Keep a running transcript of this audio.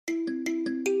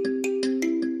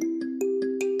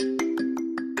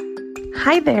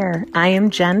Hi there, I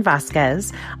am Jen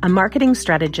Vasquez, a marketing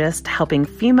strategist helping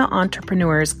female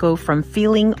entrepreneurs go from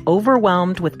feeling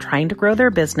overwhelmed with trying to grow their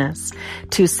business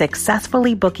to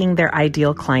successfully booking their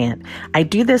ideal client. I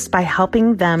do this by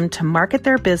helping them to market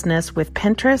their business with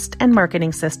Pinterest and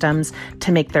marketing systems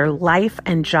to make their life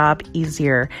and job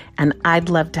easier, and I'd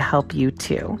love to help you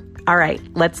too. All right,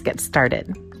 let's get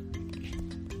started.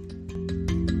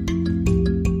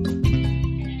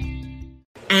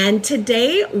 And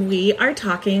today we are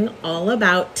talking all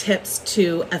about tips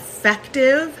to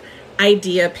effective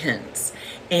idea pins.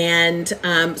 And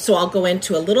so I'll go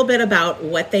into a little bit about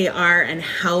what they are and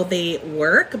how they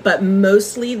work, but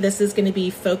mostly this is going to be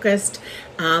focused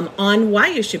on why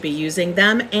you should be using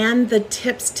them and the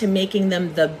tips to making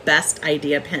them the best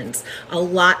idea pins. A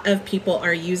lot of people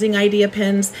are using idea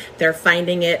pins. They're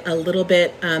finding it a little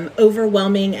bit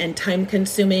overwhelming and time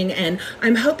consuming, and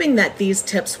I'm hoping that these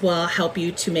tips will help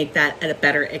you to make that a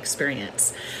better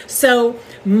experience. So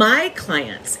my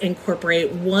clients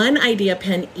incorporate one idea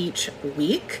pin each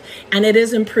week, and it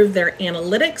has improved their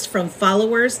analytics from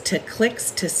followers to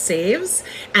clicks to saves,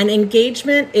 and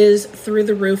engagement is through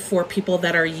the roof for people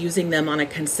that are using them on a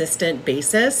consistent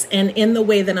basis and in the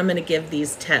way that I'm going to give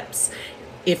these tips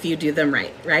if you do them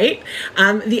right?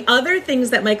 The other things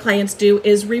that my clients do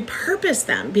is repurpose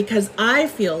them, because I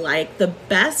feel like the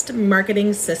best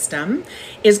marketing system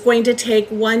is going to take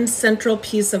one central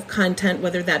piece of content,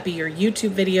 whether that be your YouTube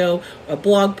video, a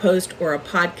blog post, or a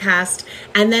podcast,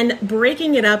 and then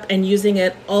breaking it up and using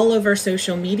it all over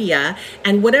social media.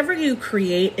 And whatever you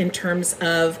create in terms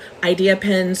of idea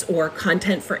pins or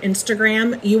content for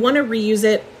Instagram, you want to reuse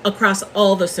it across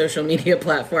all the social media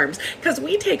platforms, because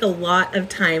we take a lot of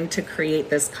time to create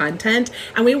this content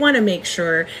and we want to make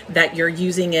sure that you're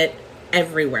using it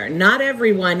everywhere. Not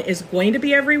everyone is going to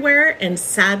be everywhere, and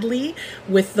sadly,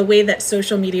 with the way that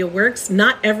social media works,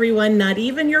 not everyone, not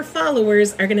even your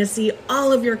followers, are going to see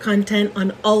all of your content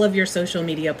on all of your social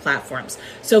media platforms.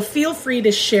 So feel free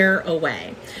to share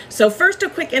away. So first, a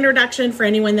quick introduction for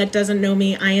anyone that doesn't know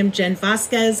me. I am Jen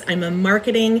Vasquez. I'm a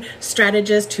marketing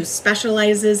strategist who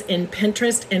specializes in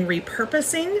Pinterest and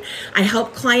repurposing. I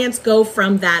help clients go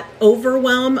from that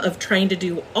overwhelm of trying to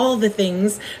do all the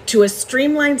things to a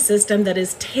streamlined system that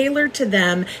is tailored to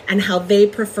them and how they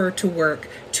prefer to work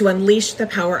to unleash the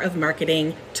power of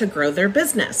marketing to grow their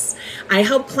business. I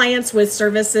help clients with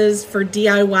services for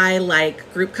DIY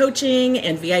like group coaching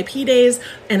and VIP days,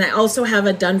 and I also have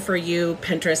a done-for-you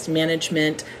Pinterest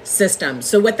management system.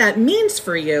 So what that means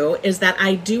for you is that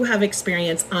I do have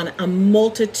experience on a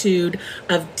multitude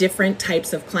of different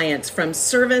types of clients, from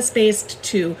service-based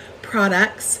to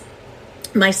products.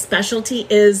 My specialty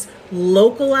is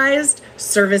localized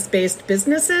service-based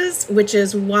businesses, which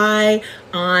is why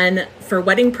for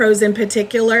wedding pros in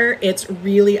particular, it's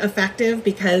really effective,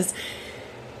 because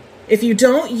if you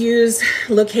don't use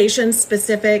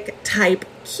location-specific type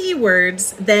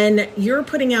keywords, then you're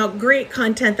putting out great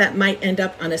content that might end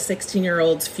up on a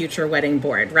 16-year-old's future wedding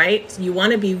board, right? You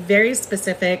want to be very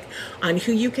specific on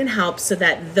who you can help so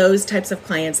that those types of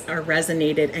clients are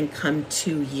resonated and come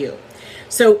to you.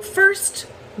 So first,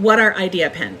 what are idea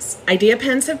pins? Idea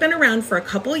pins have been around for a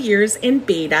couple years in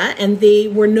beta, and they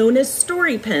were known as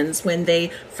story pins when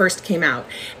they first came out.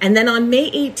 And then on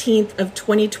May 18th of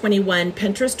 2021,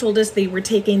 Pinterest told us they were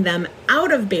taking them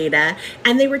out of beta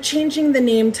and they were changing the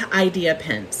name to idea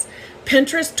pins.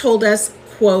 Pinterest told us,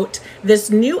 quote, "This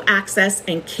new access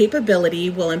and capability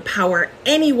will empower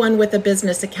anyone with a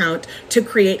business account to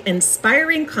create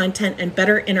inspiring content and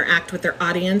better interact with their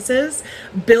audiences,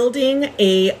 building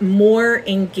a more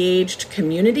engaged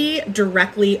community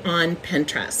directly on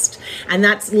Pinterest." And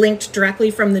that's linked directly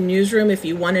from the newsroom. If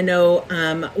you want to know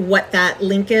what that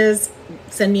link is,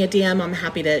 send me a DM. I'm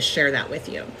happy to share that with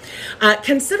you.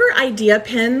 Consider idea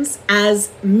pins as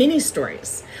mini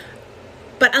stories.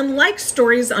 But unlike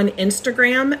stories on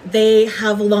Instagram, they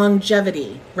have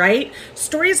longevity, right?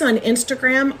 Stories on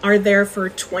Instagram are there for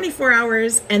 24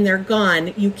 hours and they're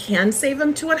gone. You can save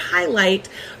them to a highlight,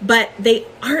 but they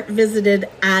aren't visited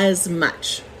as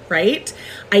much, right?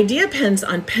 Idea pins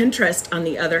on Pinterest, on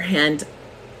the other hand,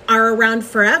 are around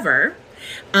forever.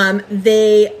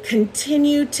 They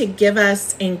continue to give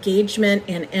us engagement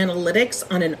and analytics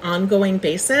on an ongoing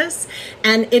basis,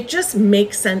 and it just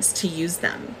makes sense to use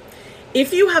them.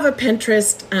 If you have a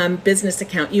Pinterest business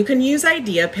account, you can use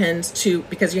idea pins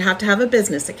because you have to have a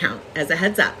business account, as a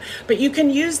heads up, but you can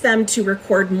use them to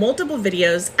record multiple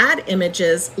videos, add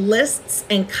images, lists,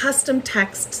 and custom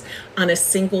texts on a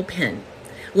single pin.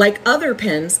 Like other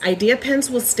pins, idea pins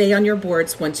will stay on your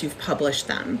boards once you've published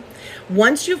them.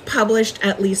 Once you've published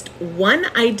at least one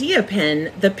idea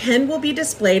pin, the pin will be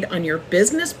displayed on your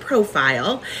business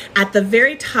profile at the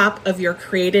very top of your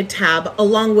created tab,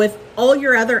 along with all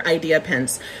your other idea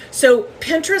pins. So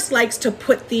Pinterest likes to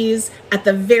put these at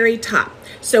the very top.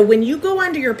 So when you go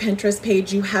onto your Pinterest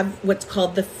page, you have what's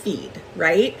called the feed,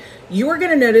 right? You are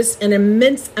going to notice an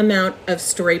immense amount of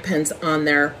story pins on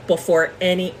there before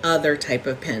any other type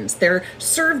of pins. They're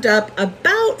served up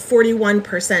about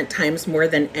 41% times more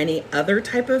than any other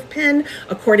type of pin,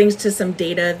 according to some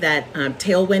data that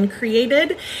Tailwind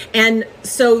created. And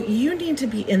so you need to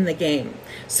be in the game.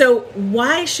 So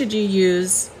why should you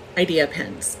use idea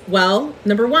pins? Well,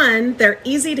 number one, they're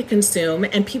easy to consume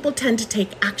and people tend to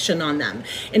take action on them.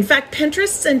 In fact,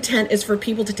 Pinterest's intent is for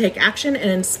people to take action and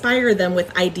inspire them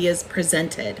with ideas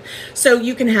presented. So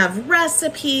you can have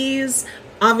recipes.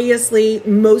 Obviously,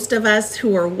 most of us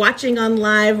who are watching on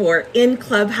live or in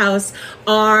Clubhouse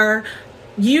are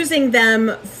using them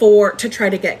to try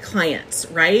to get clients,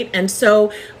 right? And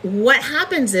so what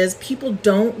happens is people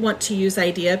don't want to use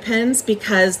idea pins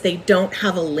because they don't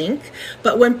have a link.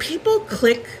 But when people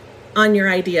click on your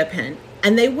idea pin,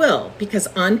 and they will, because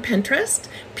on Pinterest,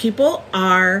 people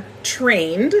are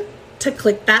trained to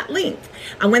click that link.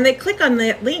 And when they click on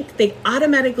that link, they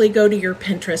automatically go to your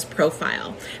Pinterest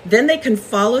profile. Then they can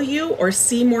follow you or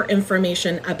see more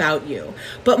information about you.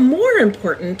 But more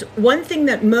important, one thing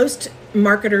that most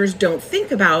marketers don't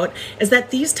think about is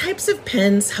that these types of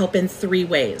pins help in three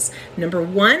ways. Number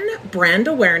one, brand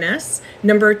awareness.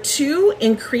 Number two,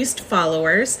 increased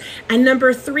followers. And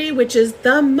number three, which is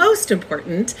the most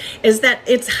important, is that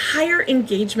it's higher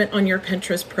engagement on your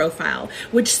Pinterest profile,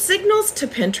 which signals to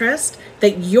Pinterest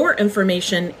that your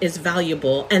information is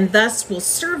valuable and thus will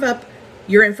serve up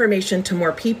your information to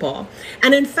more people.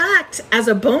 And in fact, as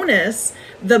a bonus,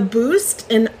 the boost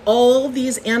in all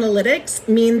these analytics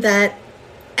mean that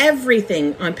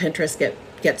everything on Pinterest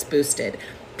gets boosted.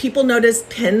 People notice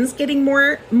pins getting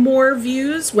more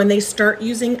views when they start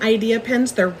using idea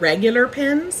pins, their regular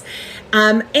pins.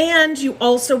 And you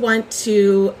also want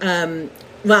to,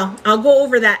 I'll go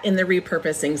over that in the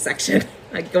repurposing section.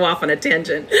 I go off on a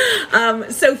tangent.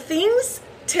 So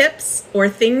tips or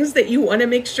things that you want to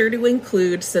make sure to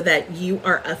include so that you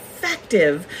are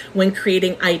effective when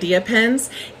creating idea pins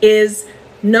is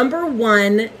number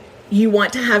one, you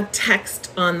want to have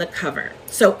text on the cover.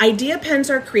 So idea pins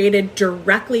are created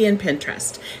directly in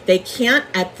Pinterest. They can't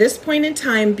at this point in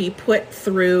time be put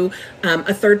through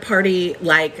a third party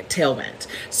like Tailwind.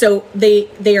 So they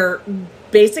are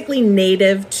basically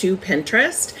native to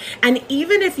Pinterest. And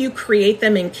even if you create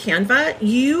them in Canva,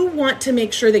 you want to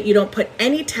make sure that you don't put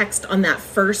any text on that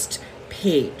first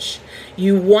page.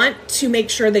 You want to make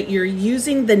sure that you're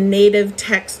using the native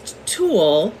text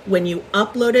tool when you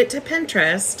upload it to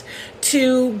Pinterest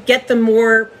to get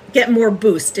more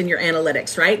boost in your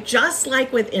analytics, right? Just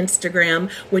like with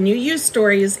Instagram, when you use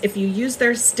stories, if you use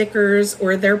their stickers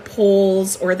or their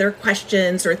polls or their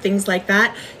questions or things like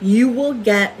that, you will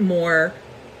get more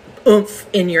oomph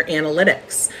in your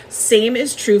analytics. Same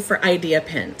is true for idea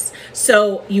pins.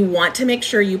 So you want to make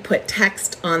sure you put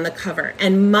text on the cover.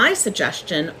 And my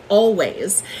suggestion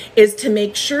always is to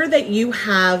make sure that you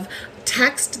have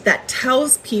text that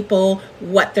tells people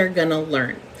what they're going to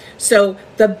learn. So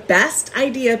the best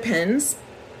idea pins,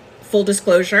 full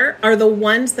disclosure, are the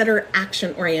ones that are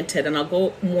action oriented, and I'll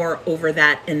go more over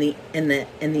that in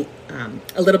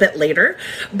a little bit later.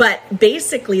 But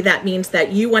basically, that means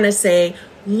that you want to say,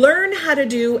 learn how to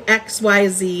do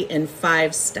XYZ in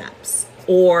 5 steps,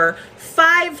 or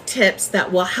 5 tips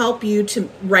that will help you to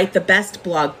write the best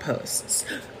blog posts,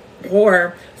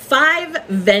 or 5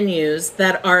 venues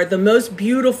that are the most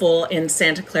beautiful in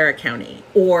Santa Clara County,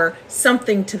 or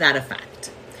something to that effect.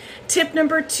 Tip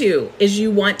number 2 is you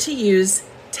want to use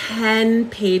 10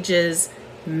 pages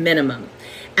minimum.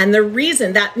 And the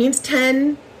reason that means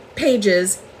 10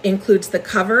 pages includes the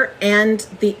cover and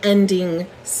the ending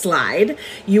slide.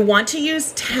 You want to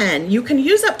use 10. You can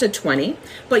use up to 20,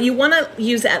 but you want to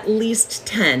use at least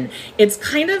 10. It's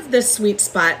kind of the sweet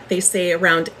spot, they say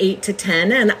around 8 to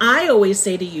 10. And I always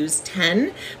say to use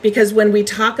 10 because when we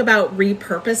talk about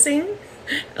repurposing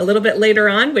a little bit later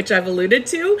on, which I've alluded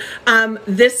to,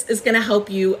 this is going to help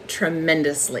you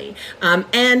tremendously.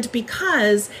 And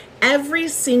because every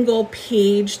single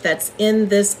page that's in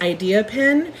this idea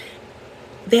pin,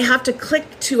 they have to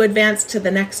click to advance to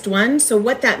the next one. So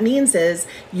what that means is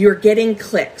you're getting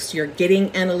clicks, you're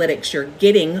getting analytics, you're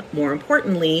getting, more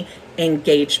importantly,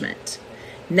 engagement.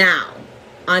 Now,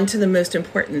 on to the most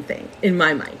important thing in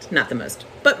my mind, not the most,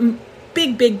 but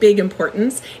big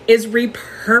importance is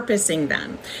repurposing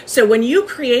them. So when you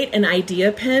create an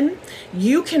idea pin,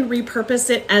 you can repurpose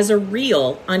it as a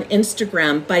reel on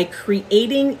Instagram by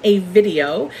creating a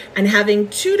video and having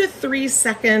 2 to 3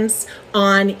 seconds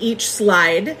on each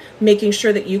slide, making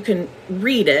sure that you can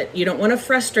read it. You don't want to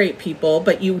frustrate people,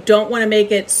 but you don't want to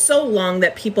make it so long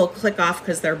that people click off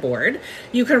because they're bored.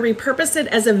 You can repurpose it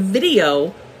as a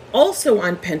video also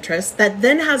on Pinterest that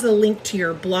then has a link to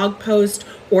your blog post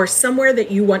or somewhere that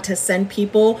you want to send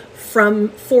people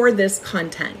for this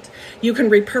content. You can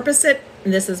repurpose it,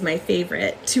 and this is my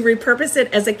favorite, to repurpose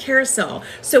it as a carousel.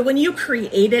 So when you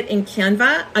create it in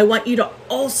Canva, I want you to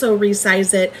also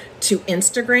resize it to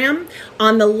Instagram.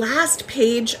 On the last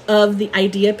page of the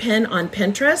idea pin on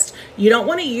Pinterest, you don't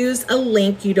want to use a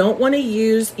link, you don't want to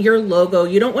use your logo,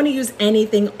 you don't want to use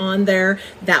anything on there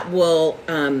that will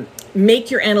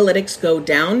make your analytics go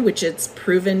down, which it's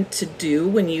proven to do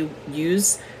when you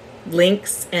use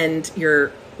links and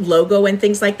your logo and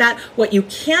things like that. What you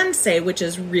can say, which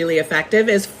is really effective,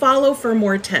 is follow for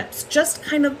more tips. Just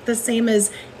kind of the same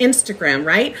as Instagram,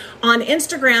 right? On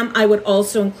Instagram, I would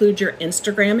also include your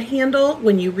Instagram handle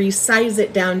when you resize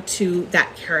it down to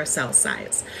that carousel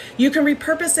size. You can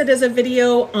repurpose it as a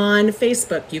video on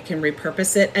Facebook. You can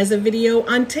repurpose it as a video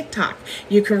on TikTok.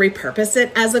 You can repurpose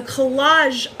it as a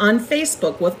collage on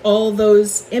Facebook with all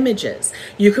those images.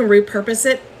 You can repurpose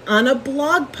it on a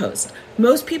blog post.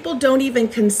 Most people don't even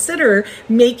consider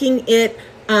making it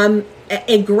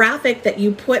a graphic that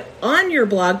you put on your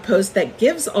blog post that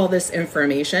gives all this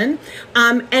information.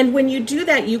 And when you do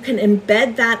that, you can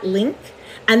embed that link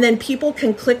and then people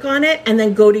can click on it and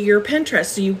then go to your Pinterest.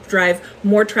 So you drive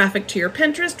more traffic to your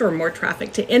Pinterest or more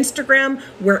traffic to Instagram,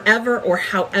 wherever or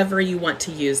however you want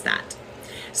to use that.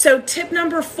 So tip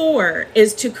number 4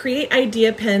 is to create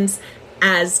idea pins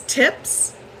as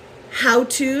tips,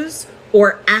 how-tos,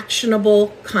 or actionable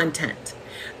content.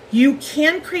 You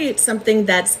can create something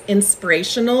that's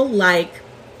inspirational, like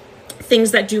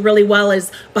things that do really well is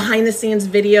behind the scenes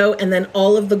video and then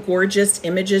all of the gorgeous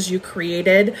images you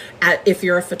created if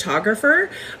you're a photographer.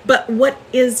 But what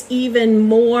resonates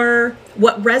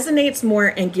more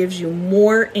and gives you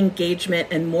more engagement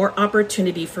and more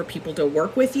opportunity for people to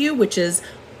work with you, which is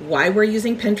why we're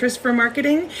using Pinterest for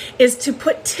marketing, is to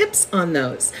put tips on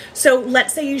those. So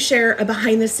let's say you share a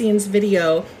behind the scenes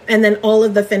video and then all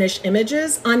of the finished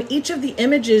images. On each of the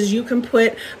images, you can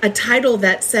put a title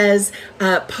that says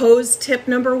pose tip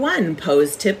number 1,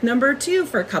 pose tip number 2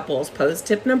 for couples, pose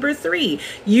tip number 3.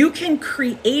 You can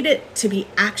create it to be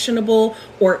actionable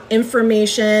or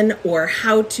information or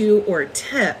how to or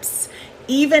tips,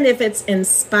 even if it's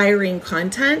inspiring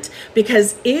content,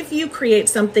 because if you create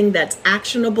something that's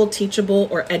actionable, teachable,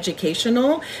 or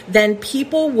educational, then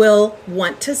people will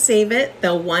want to save it.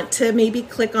 They'll want to maybe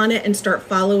click on it and start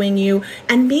following you,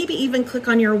 and maybe even click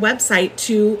on your website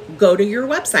to go to your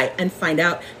website and find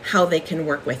out how they can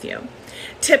work with you.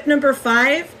 Tip number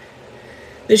 5,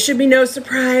 this should be no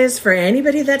surprise for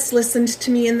anybody that's listened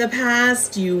to me in the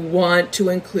past. You want to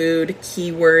include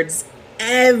keywords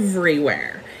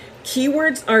everywhere.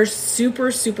 Keywords are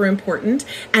super important.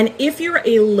 And if you're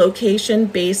a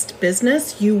location-based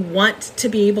business, you want to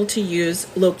be able to use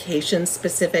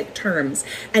location-specific terms.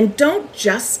 And don't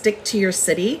just stick to your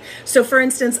city. So for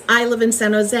instance, I live in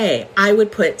San Jose. I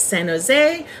would put San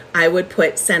Jose, I would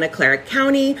put Santa Clara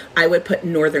County, I would put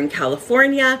Northern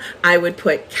California, I would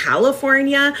put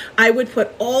California, I would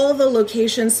put all the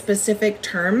location-specific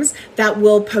terms that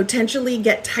will potentially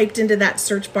get typed into that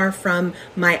search bar from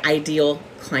my ideal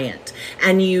client,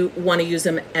 and you want to use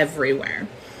them everywhere.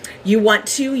 You want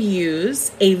to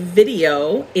use a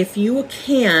video, if you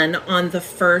can, on the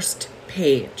first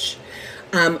page.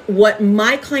 What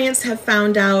my clients have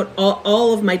found out,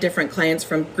 all of my different clients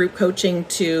from group coaching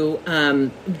to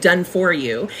done for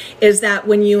you, is that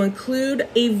when you include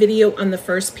a video on the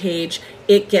first page,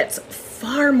 it gets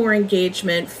far more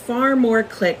engagement, far more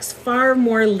clicks, far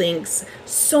more links,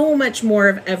 so much more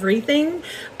of everything.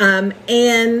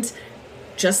 And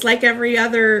just like every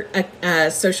other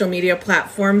social media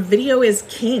platform, video is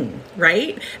king,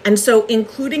 right? And so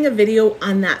including a video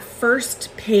on that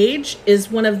first page is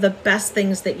one of the best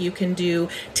things that you can do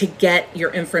to get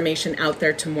your information out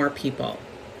there to more people.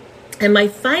 And my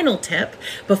final tip,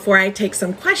 before I take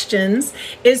some questions,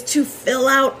 is to fill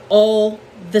out all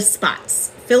the spots.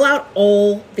 Fill out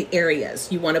all the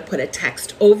areas. You want to put a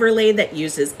text overlay that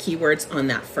uses keywords on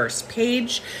that first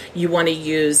page. You want to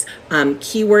use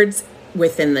keywords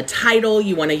within the title.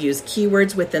 You want to use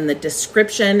keywords within the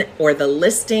description or the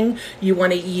listing. You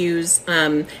want to use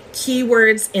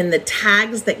keywords in the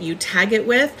tags that you tag it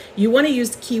with. You want to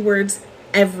use keywords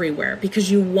everywhere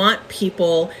because you want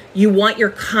your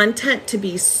content to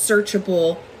be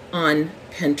searchable on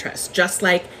Pinterest, just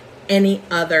like any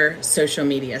other social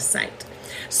media site.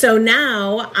 So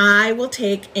now I will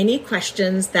take any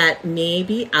questions that may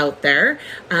be out there.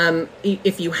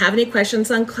 If you have any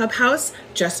questions on Clubhouse,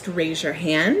 just raise your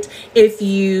hand. If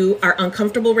you are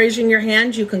uncomfortable raising your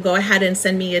hand, you can go ahead and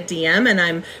send me a DM, and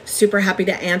I'm super happy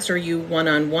to answer you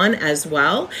one-on-one as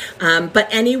well. But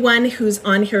anyone who's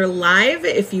on here live,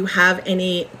 if you have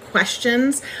any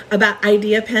questions about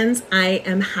idea pins, I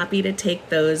am happy to take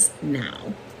those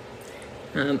now.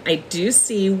 I do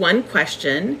see one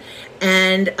question,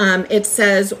 and it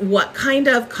says, what kind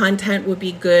of content would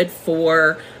be good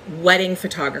for wedding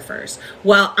photographers?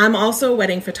 Well, I'm also a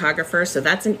wedding photographer, so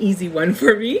that's an easy one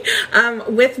for me.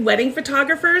 With wedding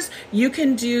photographers, you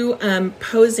can do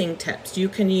posing tips. You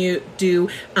can do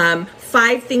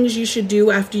 5 things you should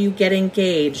do after you get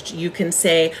engaged. You can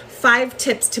say 5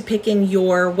 tips to picking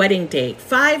your wedding date,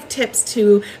 5 tips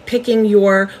to picking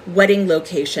your wedding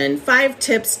location, 5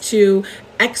 tips to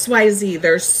XYZ.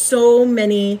 There's so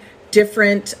many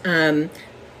different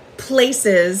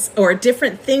places or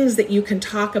different things that you can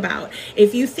talk about.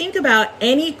 If you think about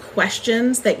any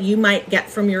questions that you might get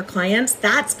from your clients,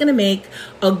 that's going to make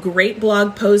a great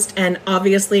blog post and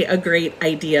obviously a great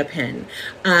idea pin.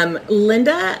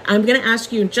 Linda, I'm going to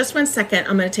ask you in just one second.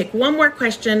 I'm going to take one more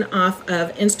question off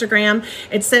of Instagram.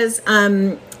 It says,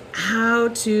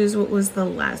 how-tos, what was the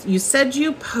last? You said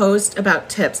you post about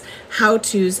tips,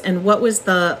 how-tos, and what was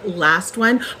the last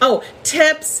one? Oh,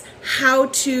 tips,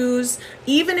 how-tos.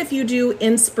 Even if you do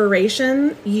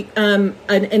inspiration,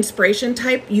 an inspiration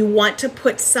type, you want to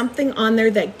put something on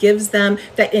there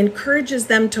that encourages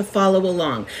them to follow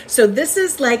along. So this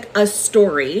is like a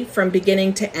story from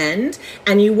beginning to end,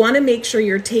 and you want to make sure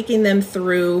you're taking them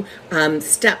through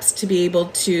steps to be able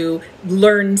to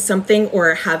learn something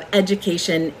or have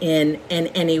education in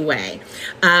any way.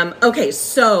 Okay,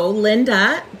 so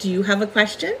Linda, do you have a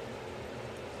question?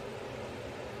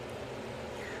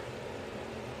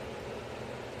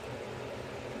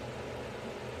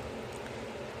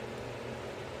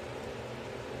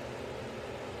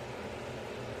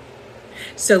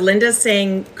 So Linda's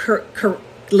saying,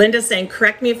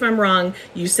 correct me if I'm wrong.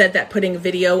 You said that putting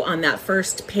video on that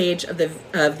first page of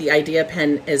the idea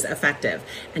pen is effective.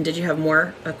 And did you have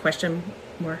a question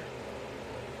more?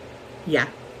 Yeah.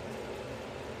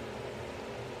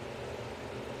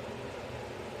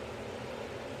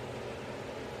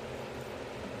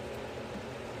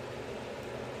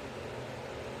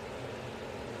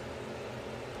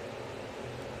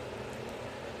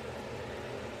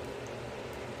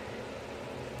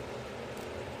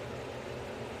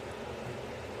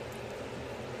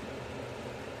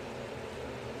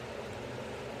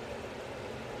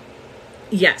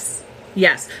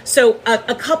 Yes. So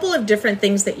a couple of different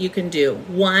things that you can do.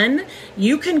 One,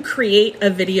 you can create a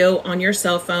video on your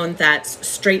cell phone that's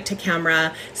straight to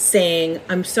camera saying,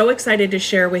 I'm so excited to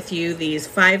share with you these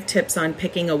 5 tips on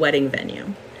picking a wedding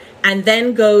venue. And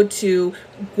then go to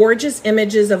gorgeous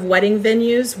images of wedding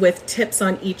venues with tips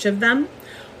on each of them.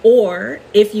 Or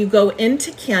if you go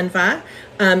into Canva,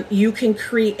 you can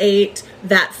create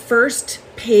that first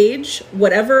page,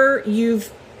 whatever you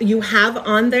have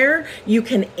on there, you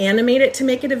can animate it to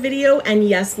make it a video. And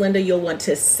yes, Linda, you'll want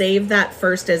to save that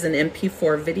first as an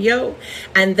MP4 video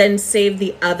and then save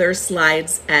the other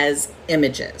slides as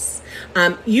images.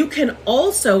 You can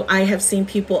also, I have seen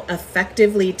people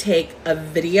effectively take a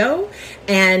video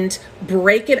and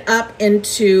break it up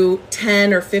into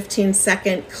 10 or 15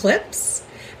 second clips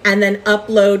and then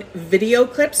upload video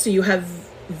clips. So you have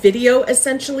video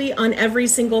essentially on every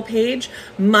single page.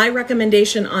 My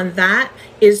recommendation on that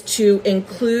is to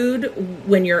include,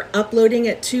 when you're uploading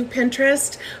it to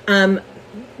Pinterest,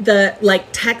 the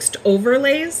text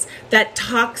overlays that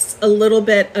talks a little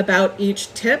bit about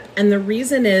each tip. And the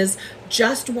reason is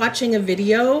just watching a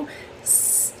video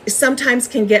sometimes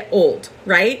can get old,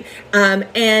 right?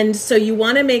 And so you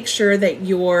want to make sure that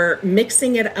you're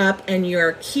mixing it up and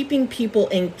you're keeping people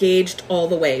engaged all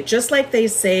the way. Just like they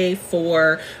say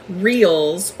for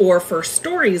reels or for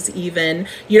stories even,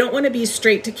 you don't want to be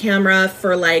straight to camera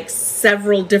for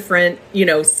several different,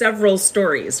 several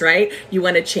stories, right? You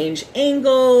want to change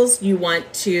angles. You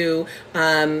want to,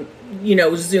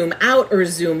 zoom out or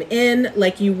zoom in.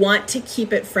 You want to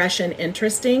keep it fresh and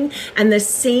interesting. And the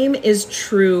same is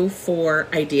true for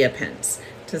idea pins.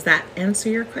 Does that answer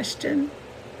your question?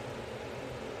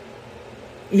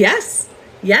 Yes.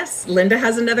 Linda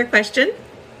has another question.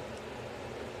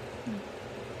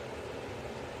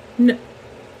 No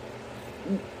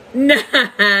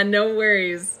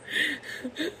worries.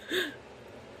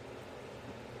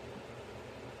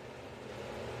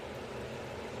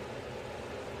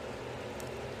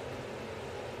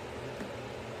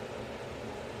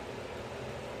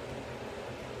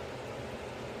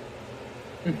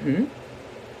 Mm-hmm.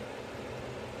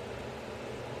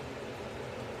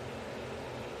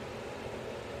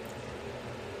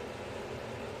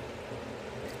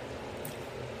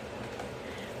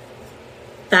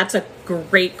 That's a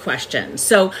great question.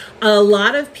 So a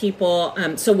lot of people,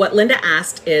 so what Linda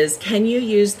asked is, can you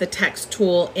use the text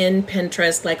tool in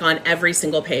Pinterest like on every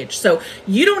single page? So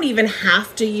you don't even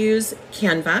have to use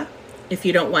Canva if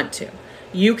you don't want to.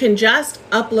 You can just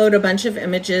upload a bunch of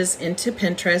images into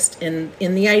Pinterest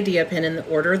in the idea pin in the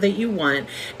order that you want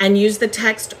and use the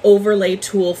text overlay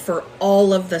tool for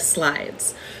all of the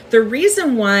slides. The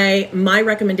reason why my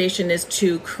recommendation is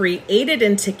to create it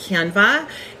into Canva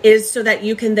is so that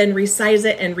you can then resize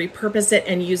it and repurpose it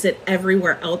and use it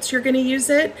everywhere else you're going to use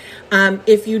it.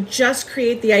 If you just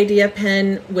create the idea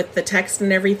pin with the text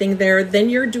and everything there, then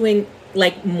you're doing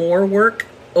like more work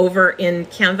over in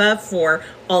Canva for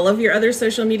all of your other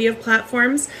social media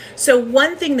platforms. So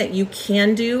one thing that you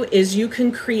can do is you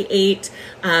can create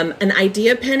an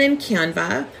idea pin in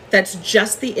Canva that's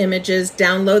just the images,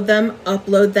 download them,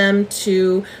 upload them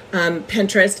to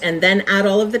Pinterest, and then add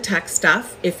all of the text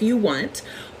stuff if you want.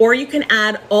 Or you can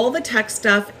add all the text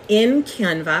stuff in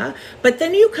Canva, but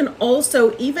then you can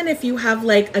also, even if you have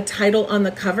like a title on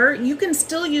the cover, you can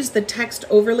still use the text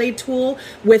overlay tool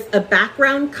with a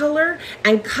background color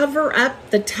and cover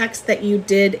up the text that you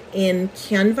did in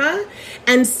Canva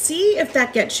and see if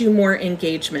that gets you more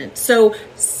engagement. So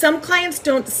some clients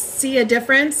don't see a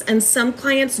difference and some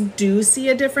clients do see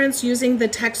a difference using the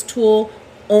text tool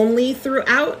only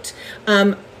throughout.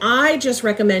 I just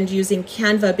recommend using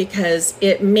Canva because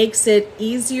it makes it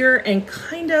easier and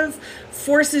kind of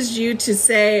forces you to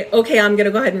say, okay, I'm going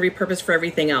to go ahead and repurpose for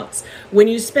everything else. When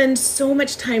you spend so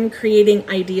much time creating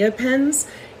idea pins,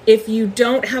 if you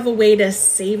don't have a way to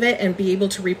save it and be able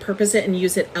to repurpose it and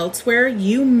use it elsewhere,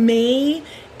 you may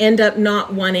end up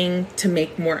not wanting to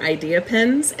make more idea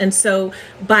pins. And so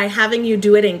by having you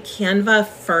do it in Canva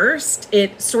first,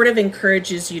 it sort of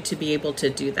encourages you to be able to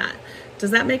do that.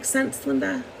 Does that make sense,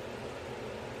 Linda?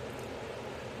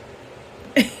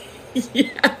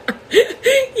 Yeah,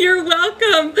 you're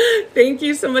welcome. Thank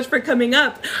you so much for coming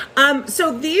up.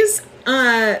 So these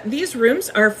rooms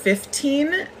are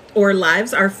 15 or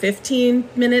lives are 15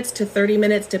 minutes to 30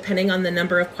 minutes, depending on the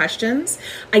number of questions.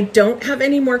 I don't have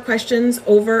any more questions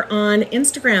over on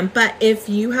Instagram, but if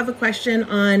you have a question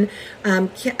on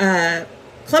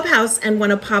Clubhouse and want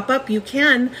to pop up, you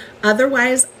can.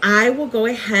 Otherwise, I will go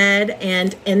ahead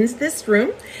and end this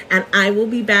room and I will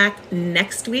be back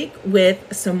next week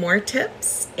with some more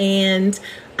tips. And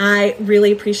I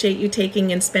really appreciate you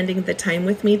taking and spending the time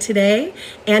with me today.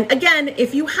 And again,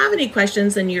 if you have any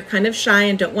questions and you're kind of shy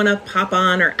and don't want to pop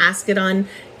on or ask it on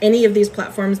any of these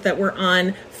platforms that we're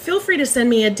on, feel free to send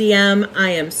me a DM.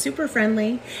 I am super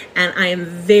friendly and I am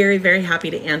very, very happy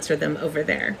to answer them over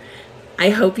there. I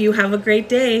hope you have a great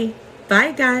day.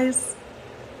 Bye, guys.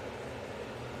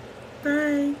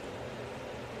 Bye.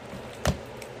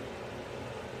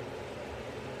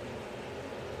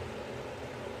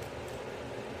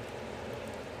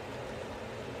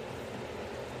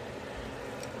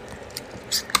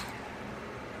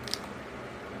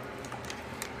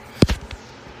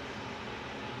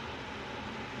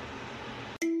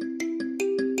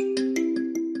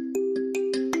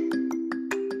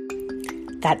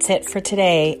 That's it for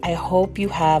today. I hope you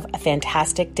have a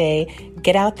fantastic day.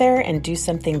 Get out there and do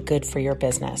something good for your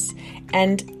business.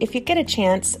 And if you get a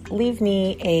chance, leave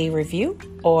me a review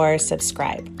or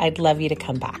subscribe. I'd love you to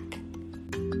come back.